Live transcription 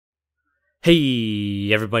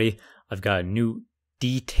Hey everybody, I've got a new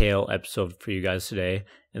detail episode for you guys today,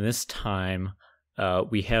 and this time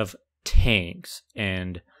we have tanks,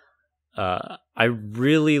 and I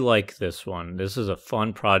really like this one. This is a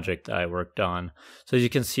fun project that I worked on. So as you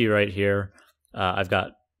can see right here, I've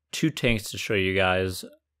got two tanks to show you guys.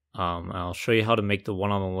 I'll show you how to make the one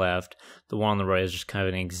on the left. The one on the right is just kind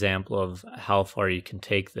of an example of how far you can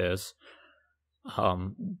take this. But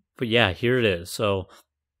yeah, here it is. So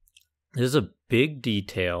this is a big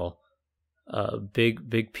detail,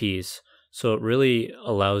 big piece, so it really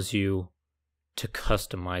allows you to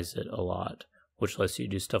customize it a lot, which lets you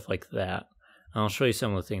do stuff like that. And I'll show you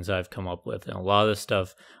some of the things I've come up with, and a lot of this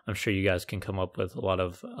stuff I'm sure you guys can come up with a lot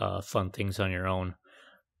of fun things on your own.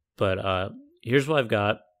 But here's what I've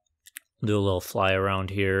got. Do a little fly around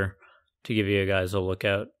here to give you guys a look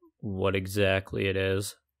at what exactly it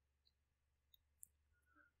is.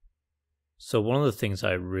 So one of the things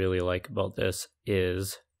I really like about this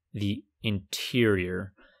is the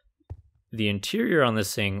interior. The interior on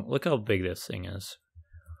this thing, look how big this thing is.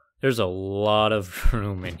 There's a lot of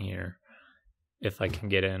room in here, if I can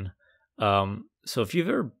get in. So if you've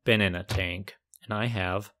ever been in a tank, and I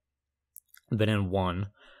have been in one,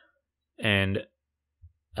 and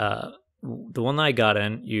the one that I got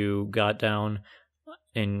in, you got down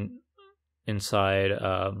inside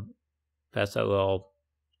past that little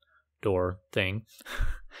door thing,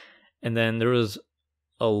 and then there was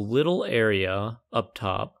a little area up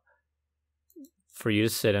top for you to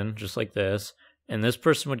sit in, just like this, and this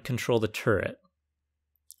person would control the turret.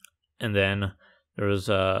 And then there was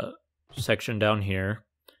a section down here,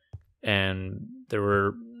 and there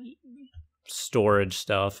were storage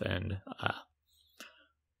stuff, and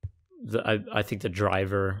I think the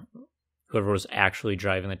driver, whoever was actually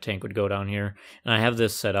driving the tank, would go down here. And I have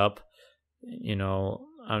this set up, you know.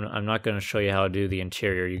 I'm not going to show you how to do the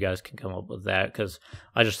interior. You guys can come up with that, because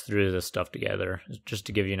I just threw this stuff together just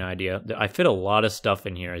to give you an idea. I fit a lot of stuff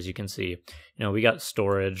in here, as you can see. You know, we got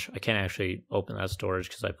storage. I can't actually open that storage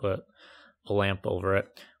because I put a lamp over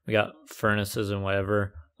it. We got furnaces and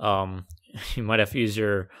whatever. You might have to use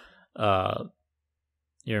your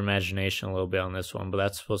imagination a little bit on this one, but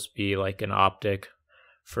that's supposed to be like an optic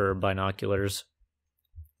for binoculars.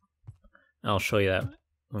 I'll show you that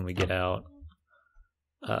when we get out.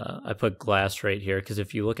 I put glass right here because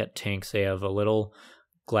if you look at tanks, they have a little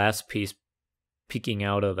glass piece peeking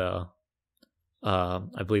out of the,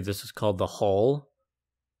 I believe this is called the hull,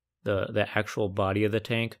 the actual body of the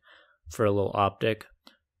tank, for a little optic,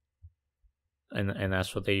 and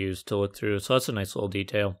that's what they use to look through. So that's a nice little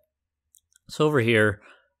detail. So over here,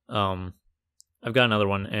 I've got another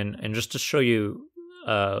one, and just to show you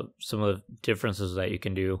some of the differences that you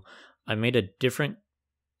can do, I made a different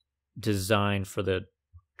design for the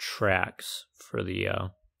tracks for the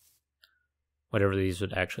whatever these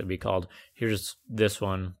would actually be called. Here's this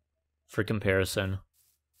one for comparison,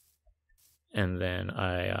 and then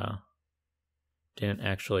I didn't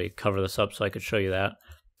actually cover this up so I could show you that,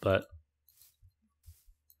 but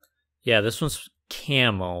yeah, this one's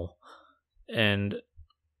camo, and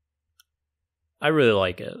I really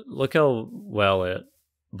like it. Look how well it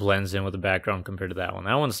blends in with the background compared to that one.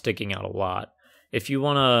 That one's sticking out a lot. If you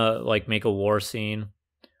want to like make a war scene,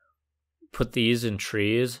 put these in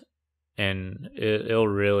trees, and it'll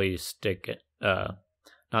really stick,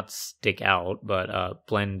 not stick out, but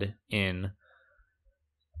blend in.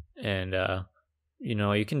 And you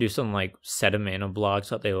know, you can do something like set them in a block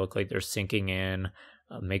so that they look like they're sinking in,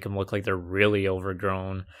 make them look like they're really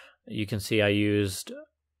overgrown. You can see I used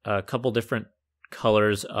a couple different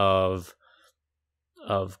colors of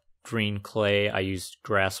green clay. I used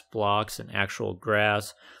grass blocks and actual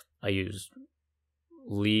grass. I used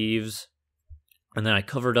leaves, and then I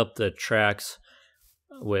covered up the tracks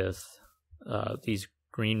with these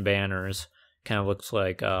green banners. Kind of looks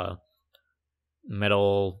like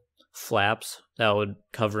metal flaps that would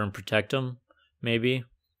cover and protect them, maybe.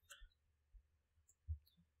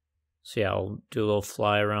 So yeah, I'll do a little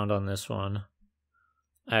fly around on this one.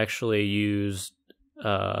 I actually used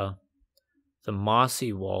the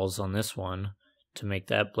mossy walls on this one to make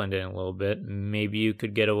that blend in a little bit. Maybe you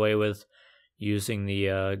could get away with using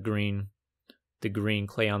the green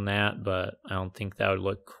clay on that, but I don't think that would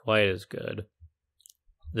look quite as good.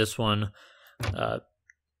 This one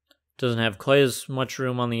doesn't have quite as much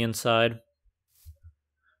room on the inside,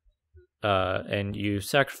 and you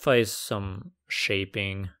sacrifice some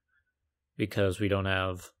shaping because we don't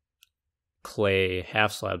have clay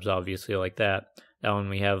half slabs, obviously, like that. That one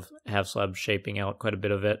we have half slab shaping out quite a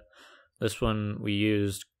bit of it. This one we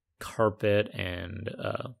used carpet and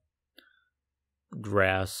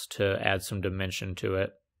grass to add some dimension to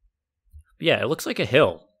it. yeah, it looks like a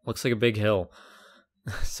hill. Looks like a big hill.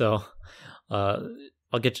 So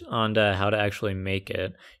I'll get on to how to actually make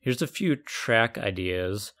it. Here's a few track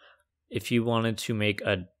ideas. If you wanted to make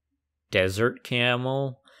a desert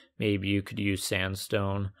camel, maybe you could use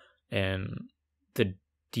sandstone, and the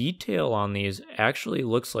detail on these actually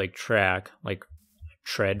looks like track, like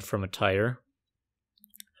tread from a tire.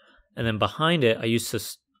 And then behind it, I used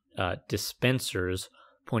dispensers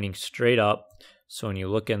pointing straight up. So when you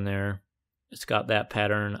look in there, it's got that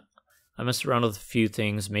pattern. I messed around with a few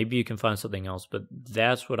things. Maybe you can find something else, but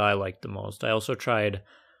that's what I like the most. I also tried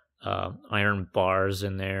iron bars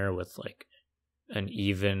in there with like an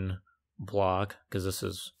even block, because this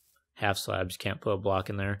is half slabs, can't put a block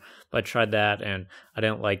in there. But I tried that and I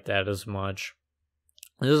didn't like that as much.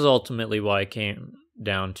 This is ultimately why I came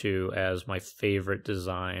down to as my favorite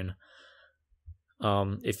design.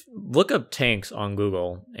 If look up tanks on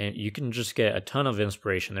Google, and you can just get a ton of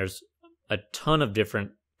inspiration. There's a ton of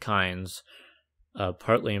different kinds,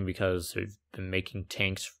 partly because they've been making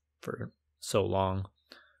tanks for so long.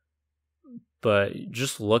 But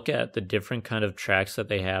just look at the different kind of tracks that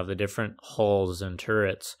they have, the different hulls and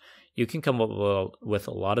turrets. You can come up with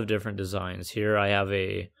a lot of different designs. Here I have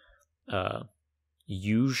a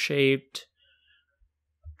U-shaped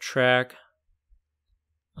track.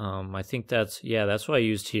 I think that's what I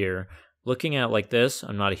used here. Looking at like this,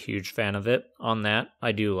 I'm not a huge fan of it. On that,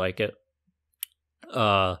 I do like it.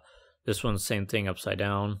 This one's same thing, upside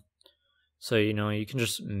down. So, you can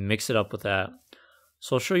just mix it up with that.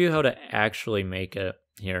 So I'll show you how to actually make it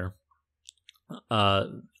here.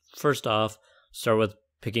 First off, start with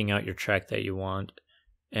picking out your track that you want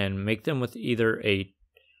and make them with either a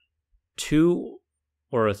 2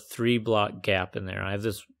 or a 3 block gap in there. I have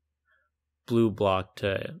this blue block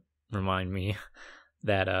to remind me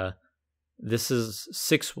that this is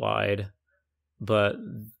 6 wide, but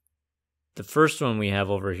the first one we have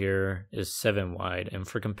over here is 7 wide. And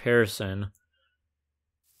for comparison,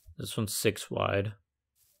 this one's 6 wide.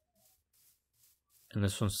 And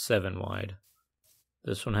this one's 7 wide.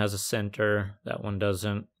 This one has a center. That one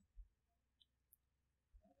doesn't.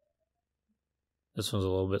 This one's a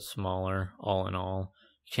little bit smaller, all in all.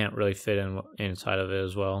 You can't really fit inside of it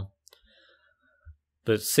as well.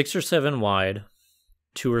 But 6 or 7 wide,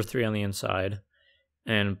 2 or 3 on the inside.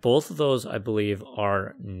 And both of those, I believe,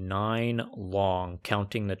 are 9 long,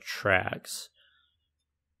 counting the tracks.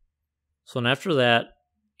 So then after that,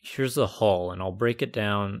 here's the hull, and I'll break it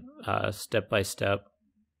down step by step.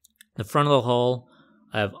 The front of the hull,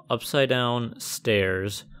 I have upside down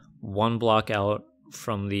stairs, 1 block out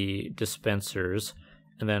from the dispensers,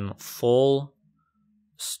 and then full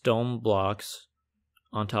stone blocks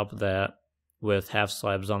on top of that with half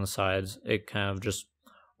slabs on the sides. It kind of just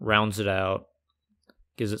rounds it out,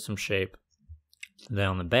 gives it some shape. Then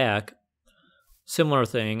on the back, similar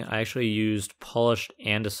thing, I actually used polished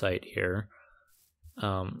andesite here.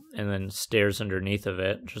 And then stairs underneath of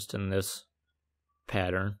it, just in this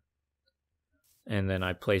pattern. And then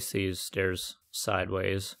I place these stairs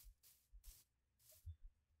sideways.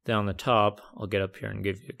 Then on the top, I'll get up here and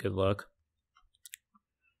give you a good look.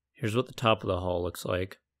 Here's what the top of the hull looks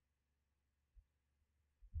like.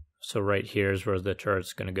 So right here is where the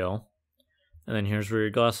turret's going to go. And then here's where your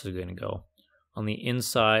glass is going to go. On the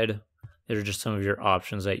inside, there are just some of your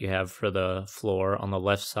options that you have for the floor. On the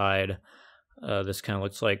left side, this kind of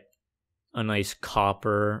looks like a nice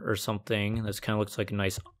copper or something. This kind of looks like a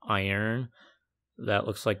nice iron. That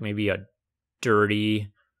looks like maybe a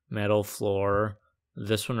dirty metal floor.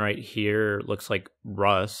 This one right here looks like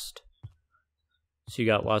rust. So you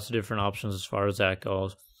got lots of different options as far as that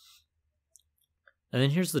goes. And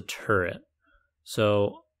then here's the turret.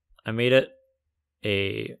 So I made it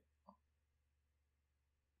a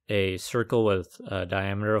circle with a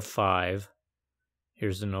diameter of 5.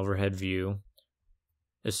 Here's an overhead view.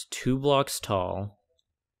 It's 2 blocks tall,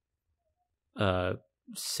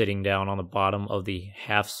 sitting down on the bottom of the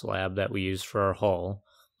half slab that we use for our hull.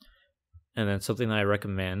 And then something that I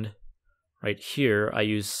recommend, right here, I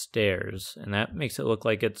use stairs, and that makes it look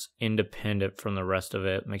like it's independent from the rest of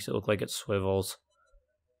it. Makes it look like it swivels.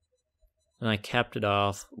 And I capped it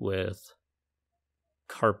off with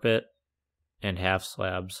carpet and half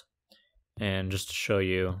slabs. And just to show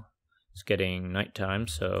you, it's getting nighttime,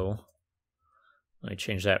 so let me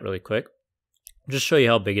change that really quick. Just show you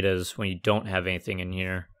how big it is when you don't have anything in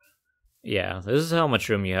here. Yeah, this is how much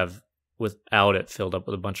room you have without it filled up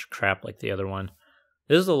with a bunch of crap like the other one.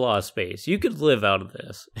 This is a lot of space. You could live out of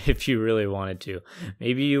this if you really wanted to.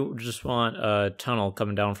 Maybe you just want a tunnel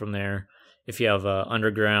coming down from there. If you have an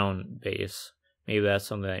underground base, maybe that's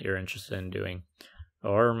something that you're interested in doing.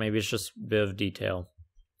 Or maybe it's just a bit of detail.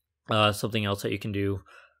 Something else that you can do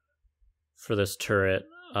for this turret,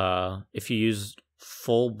 if you use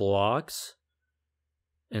full blocks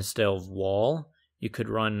instead of wall, you could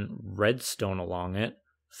run redstone along it,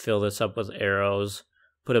 fill this up with arrows,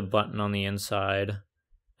 put a button on the inside,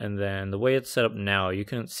 and then the way it's set up now, you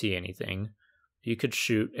couldn't see anything. You could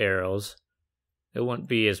shoot arrows. It wouldn't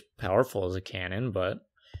be as powerful as a cannon, but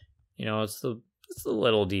you know, it's the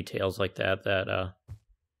little details like that that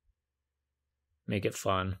make it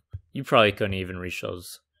fun. You probably couldn't even reach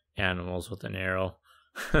those animals with an arrow.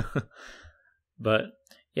 But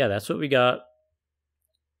yeah, that's what we got.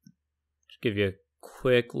 Just give you a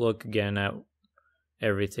quick look again at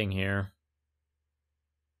everything here.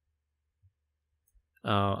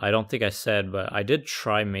 I don't think I said, but I did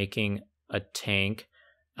try making a tank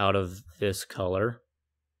out of this color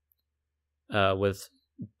with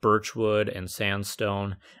birchwood and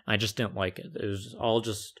sandstone. I just didn't like it. It was all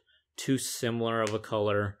just too similar of a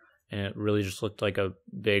color, and it really just looked like a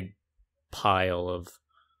big pile of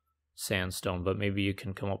sandstone. But maybe you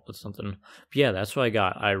can come up with something. But yeah, that's what I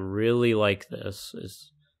got. I really like this.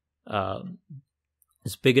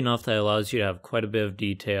 It's big enough that it allows you to have quite a bit of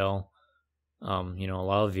detail. You know, a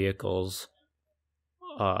lot of vehicles.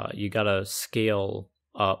 You gotta scale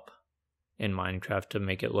up in Minecraft to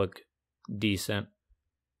make it look decent,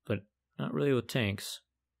 but not really with tanks.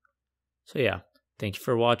 So yeah, thank you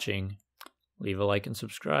for watching. Leave a like and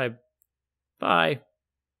subscribe. Bye.